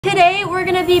Today we're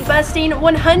gonna be busting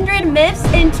 100 myths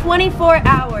in 24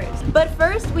 hours. But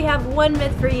first we have one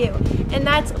myth for you, and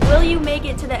that's, will you make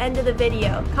it to the end of the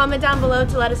video? Comment down below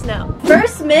to let us know.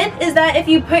 First myth is that if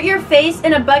you put your face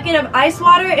in a bucket of ice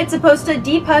water, it's supposed to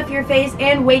depuff your face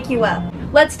and wake you up.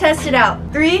 Let's test it out.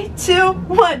 3, 2,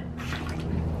 1.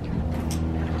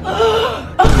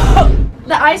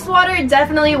 The ice water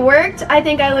definitely worked. I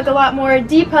think I look a lot more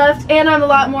depuffed and I'm a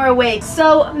lot more awake.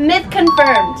 So, myth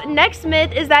confirmed. Next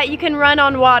myth is that you can run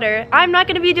on water. I'm not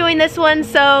gonna be doing this one,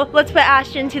 so let's put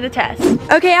Ashton to the test.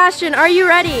 Okay, Ashton, are you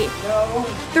ready? No.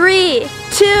 3,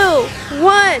 2,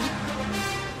 1.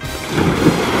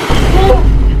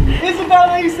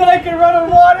 Isabella, you said I could run on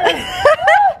water.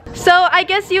 So, I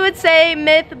guess you would say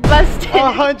myth busted.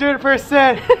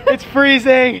 100%. It's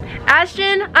freezing.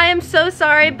 Ashton, I am so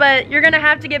sorry, but you're gonna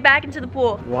have to get back into the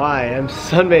pool. Why? I'm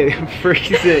sunbathing. I'm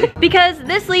freezing. Because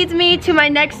this leads me to my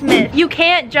next myth. You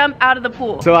can't jump out of the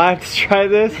pool. So I have to try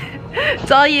this? It's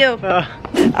all you.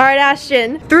 Alright,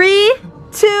 Ashton. 3,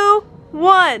 2,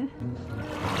 1.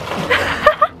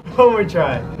 One more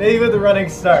try. Maybe with a running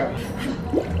start.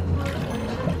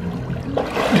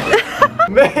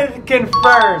 Myth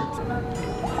confirmed.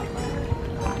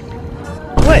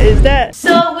 What is that?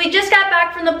 So we just got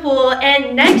back from the pool,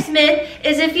 and next myth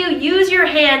is if you use your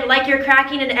hand like you're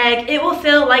cracking an egg, it will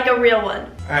feel like a real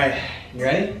one. Alright, you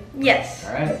ready? Yes.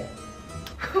 Alright.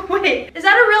 Wait, is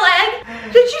that a real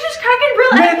egg? Did you just crack a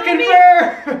real egg? Myth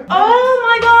confirmed! Oh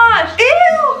my gosh!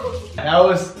 Ew! That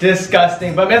was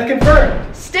disgusting, but myth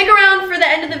confirmed. Stick around for the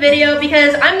end of the video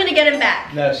because I'm gonna get him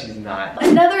back. No, she's not.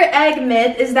 Another egg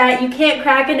myth is that you can't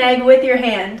crack an egg with your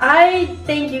hand. I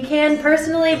think you can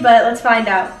personally, but let's find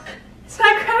out. It's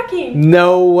not cracking.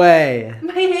 No way.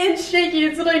 My hand's shaky,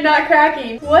 it's literally not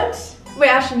cracking. What? Wait,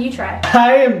 Ashton, you try.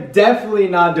 I am definitely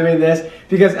not doing this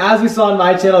because as we saw on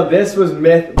my channel, this was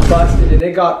myth busted and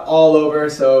it got all over.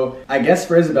 So I guess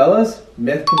for Isabella's,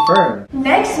 myth confirmed.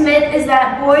 Next myth is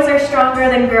that boys are stronger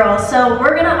than girls. So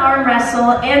we're gonna arm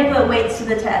wrestle and put weights to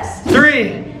the test.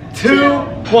 3, 2,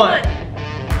 1.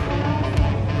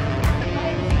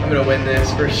 I'm gonna win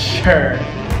this for sure.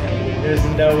 There's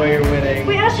no way you're winning.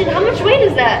 Wait, Ashton, how much weight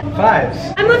is that?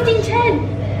 5s. I'm lifting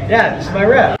 10. Yeah, this is my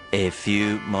rep. A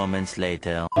few moments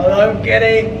later. Oh, I'm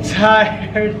getting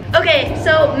tired. Okay,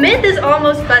 so myth is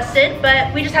almost busted,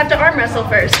 but we just have to arm wrestle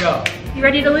first. Go. You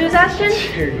ready to lose, Ashton?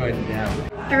 You're going down.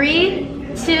 3,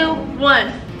 2,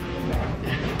 1.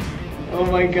 Oh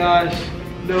my gosh.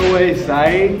 No way,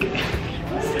 psych.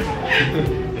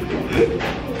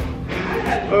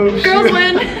 Oh, Girls shoot.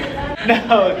 win.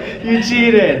 No, you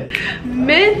cheated.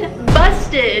 Myth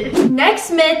busted.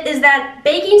 Next myth is that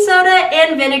baking soda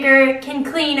and vinegar can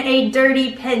clean a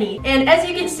dirty penny. And as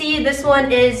you can see, this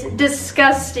one is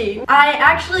disgusting. I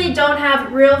actually don't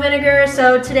have real vinegar,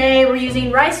 so today we're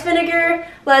using rice vinegar.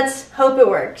 Let's hope it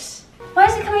works. Why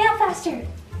is it coming out faster?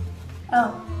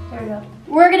 Oh, there we go.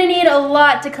 We're gonna need a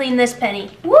lot to clean this penny.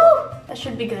 Woo! That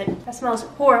should be good. That smells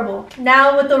horrible.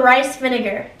 Now with the rice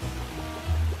vinegar.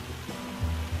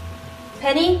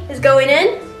 Penny is going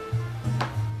in.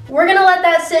 We're gonna let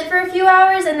that sit for a few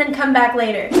hours and then come back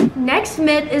later. Next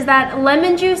myth is that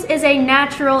lemon juice is a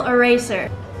natural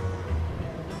eraser.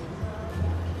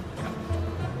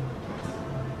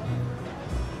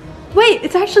 Wait,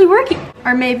 it's actually working.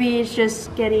 Or maybe it's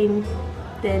just getting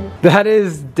thin. That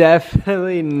is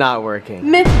definitely not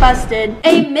working. Myth busted.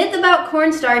 A myth about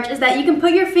cornstarch is that you can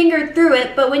put your finger through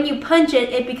it, but when you punch it,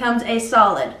 it becomes a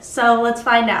solid. So let's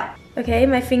find out. Okay,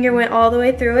 my finger went all the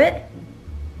way through it.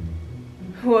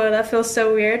 Whoa, that feels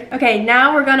so weird. Okay,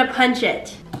 now we're gonna punch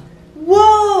it.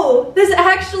 Whoa, this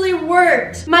actually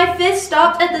worked. My fist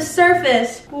stopped at the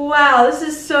surface. Wow, this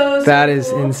is so That is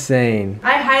cool. insane.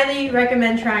 I highly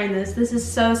recommend trying this. This is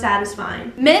so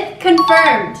satisfying. Myth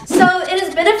confirmed. So it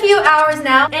has been a few hours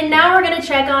now, and now we're gonna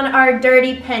check on our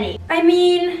dirty penny. I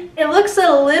mean, it looks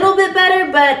a little bit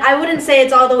better, but I wouldn't say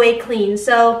it's all the way clean,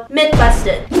 so myth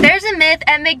busted. There's a myth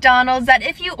at McDonald's that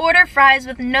if you order fries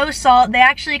with no salt, they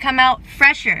actually come out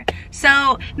fresher.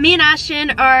 So me and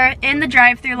Ashton are in the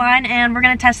drive-thru line, and we're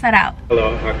gonna test that out.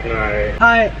 Hello, how can I?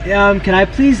 Hi, can I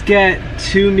please get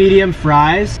 2 medium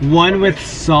fries, 1 with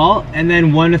salt, and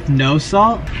then 1 with no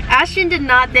salt? Ashton did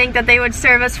not think that they would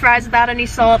serve us fries without any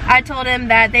salt. I told him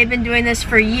that they've been doing this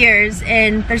for years,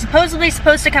 and they're supposedly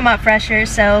supposed to come out fresher,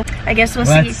 so I guess we'll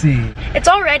see. Let's see. It's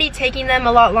already taking them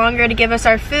a lot longer to give us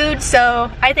our food,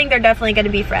 so I think they're definitely gonna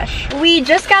be fresh. We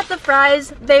just got the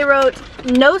fries. They wrote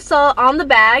no salt on the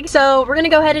bag, so we're gonna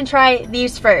go ahead and try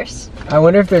these first. I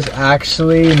wonder if there's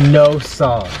actually no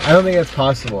salt. I don't think that's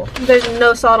possible. There's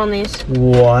no salt on these.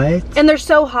 What? And they're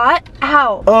so hot.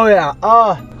 Ow. Oh yeah,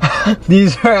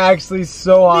 these are actually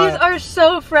so hot. These are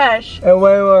so fresh. And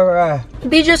way more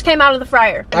These just came out of the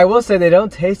fryer. I will say they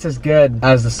don't taste as good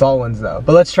as the salt ones though.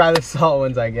 But let's try the salt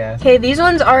ones, I guess. Okay, these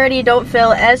ones already don't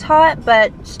feel as hot,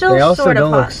 but still they also sort of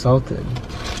don't hot. look salted.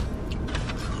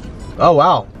 Oh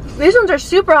wow. These ones are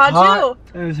super hot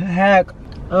too. As heck.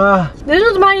 These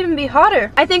ones might even be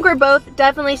hotter. I think we're both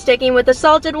definitely sticking with the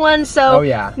salted ones, so oh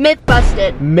yeah. Myth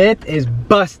busted. Myth is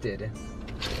busted.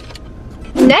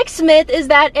 Next myth is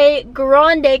that a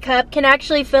grande cup can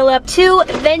actually fill up 2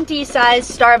 venti-sized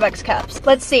Starbucks cups.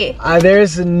 Let's see.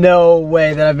 There's no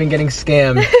way that I've been getting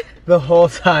scammed the whole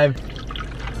time.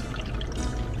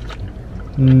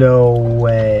 No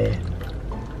way.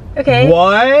 Okay.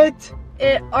 What?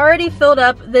 It already filled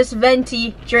up this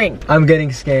venti drink. I'm getting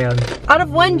scammed. Out of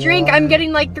 1 drink, I'm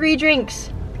getting like 3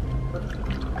 drinks.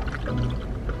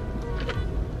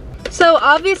 So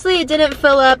obviously it didn't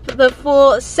fill up the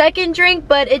full 2nd drink,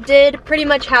 but it did pretty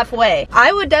much halfway.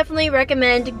 I would definitely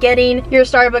recommend getting your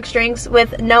Starbucks drinks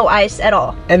with no ice at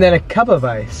all. And then a cup of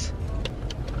ice.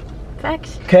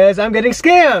 Facts. Cause I'm getting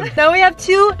scammed. Now we have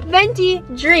 2 venti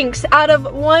drinks out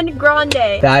of 1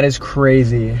 grande. That is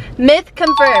crazy. Myth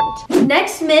confirmed.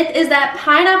 Next myth is that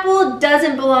pineapple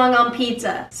doesn't belong on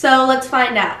pizza. So let's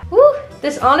find out. Woo,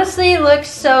 this honestly looks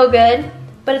so good,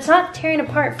 but it's not tearing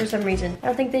apart for some reason. I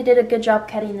don't think they did a good job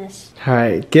cutting this. All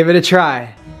right, give it a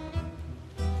try.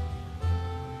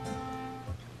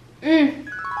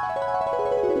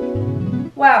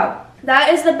 Wow,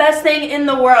 that is the best thing in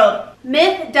the world.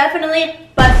 Myth definitely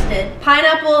busted.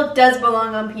 Pineapple does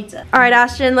belong on pizza. All right,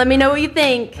 Ashton, let me know what you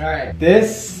think. All right,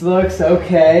 this looks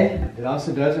okay. It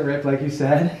also doesn't rip like you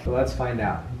said, but let's find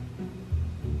out.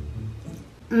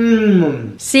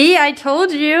 See, I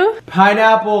told you.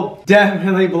 Pineapple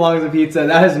definitely belongs on pizza.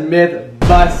 That is myth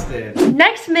busted.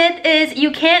 Next myth is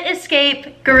you can't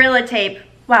escape Gorilla Tape.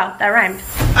 Wow, that rhymed.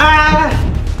 Ah!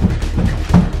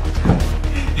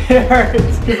 It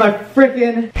hurts because my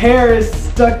freaking hair is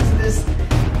stuck to this.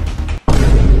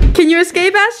 Can you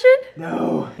escape, Ashton?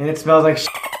 No. And it smells like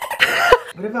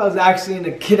What if I was actually in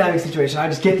a kidnapping situation? I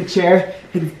just get the chair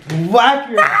and whack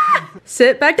your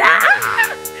Sit back down.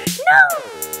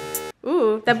 No!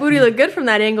 Ooh, that booty looked good from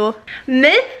that angle.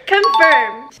 Myth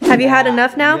confirmed. Have you had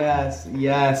enough now? Yes,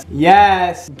 yes,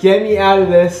 yes. Get me out of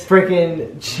this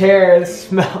freaking chair. It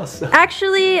smells so.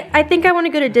 Actually, I think I want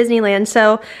to go to Disneyland,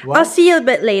 so What? I'll see you a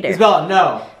bit later. Isabella,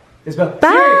 no. Isabella.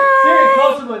 Bye. Siri,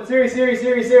 close one.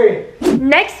 Siri.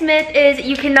 Next myth is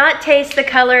you cannot taste the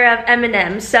color of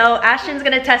M&M's, so Ashton's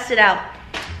gonna test it out.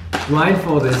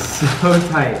 Blindfold is so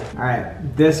tight. All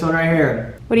right, this one right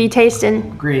here. What are you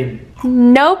tasting? Green.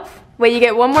 Nope. Wait, you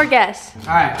get one more guess.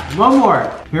 All right, one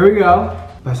more. Here we go.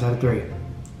 Best out of 3.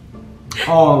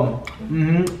 Oh,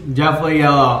 definitely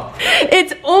yellow.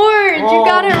 It's orange. You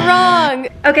got it wrong.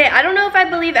 Okay, I don't know if I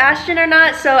believe Ashton or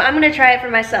not, so I'm gonna try it for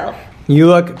myself. You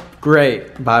look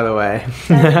great, by the way.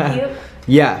 That's cute.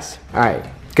 Yes. All right,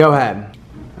 go ahead.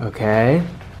 Okay.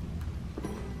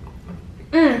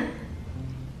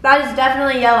 That is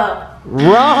definitely yellow.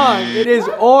 Wrong. It is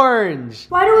orange.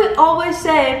 Why do we always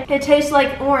say it tastes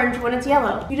like orange when it's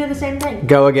yellow? You do the same thing.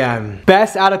 Go again.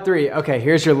 Best out of 3. Okay,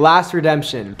 here's your last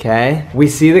redemption. Okay. We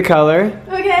see the color.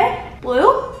 Okay.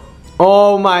 Blue?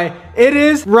 Oh my, it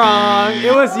is wrong.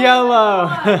 It was yellow.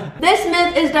 This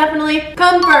myth is definitely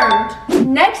confirmed.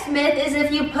 Next myth is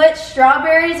if you put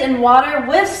strawberries in water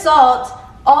with salt,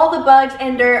 all the bugs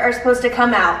and dirt are supposed to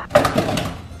come out.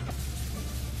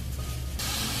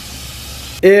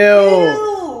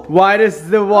 Ew. Why does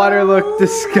the water look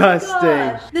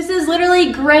disgusting? This is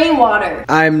literally gray water.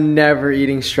 I'm never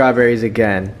eating strawberries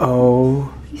again.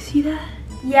 Oh. You see that?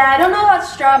 Yeah, I don't know about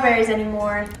strawberries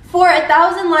anymore. For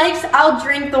 1,000 likes, I'll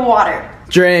drink the water.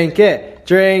 Drink it,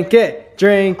 drink it,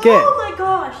 drink it. Oh my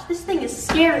gosh, this thing is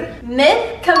scary.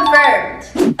 Myth confirmed.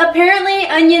 Apparently,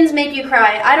 onions make you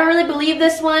cry. I don't really believe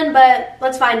this one, but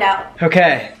let's find out.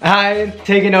 Okay, I'm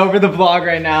taking over the vlog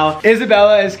right now.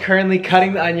 Isabella is currently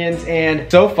cutting the onions,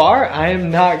 and so far, I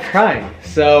am not crying,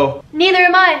 so. Neither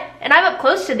am I, and I'm up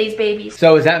close to these babies.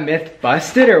 So is that myth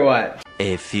busted or what?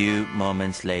 A few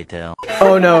moments later.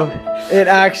 Oh no, it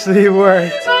actually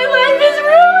worked. My life is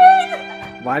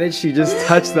ruined! Why did she just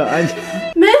touch the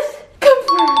onion? Myth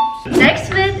confirmed. Next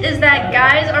myth is that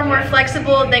guys are more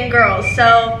flexible than girls,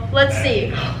 so let's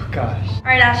see. Oh gosh. All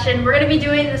right, Ashton, we're gonna be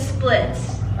doing the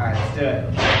splits. All right, let's do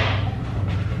it.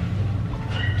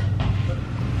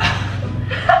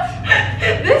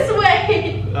 This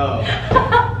way. Oh.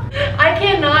 I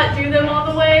cannot do them all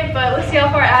the way, but let's see how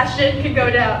far Ashton can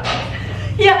go down.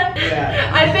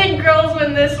 Yeah, I think girls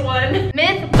win this one.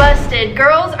 Myth busted.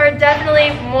 Girls are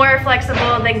definitely more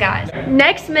flexible than guys.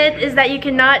 Next myth is that you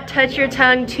cannot touch your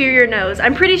tongue to your nose.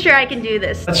 I'm pretty sure I can do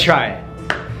this. Let's try it.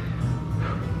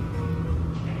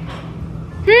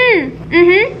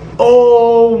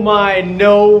 Oh my,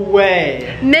 no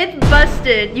way. Myth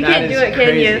busted. You can't do it,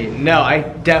 crazy. can you? No, I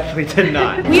definitely did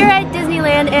not. We are at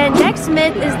Disneyland, and next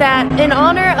myth is that in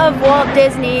honor of Walt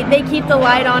Disney, they keep the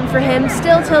light on for him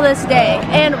still till this day.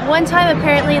 And one time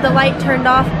apparently the light turned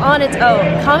off on its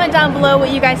own. Comment down below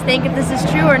what you guys think, if this is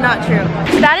true or not true.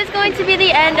 That is going to be the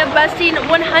end of busting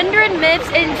 100 myths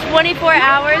in 24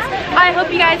 hours. I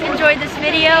hope you guys enjoyed this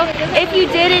video. If you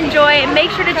did enjoy,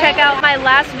 make sure to check out my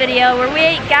last video where we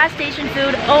ate gas station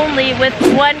food only with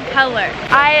one color.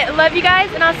 I love you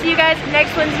guys, and I'll see you guys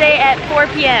next Wednesday at 4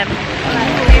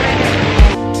 p.m.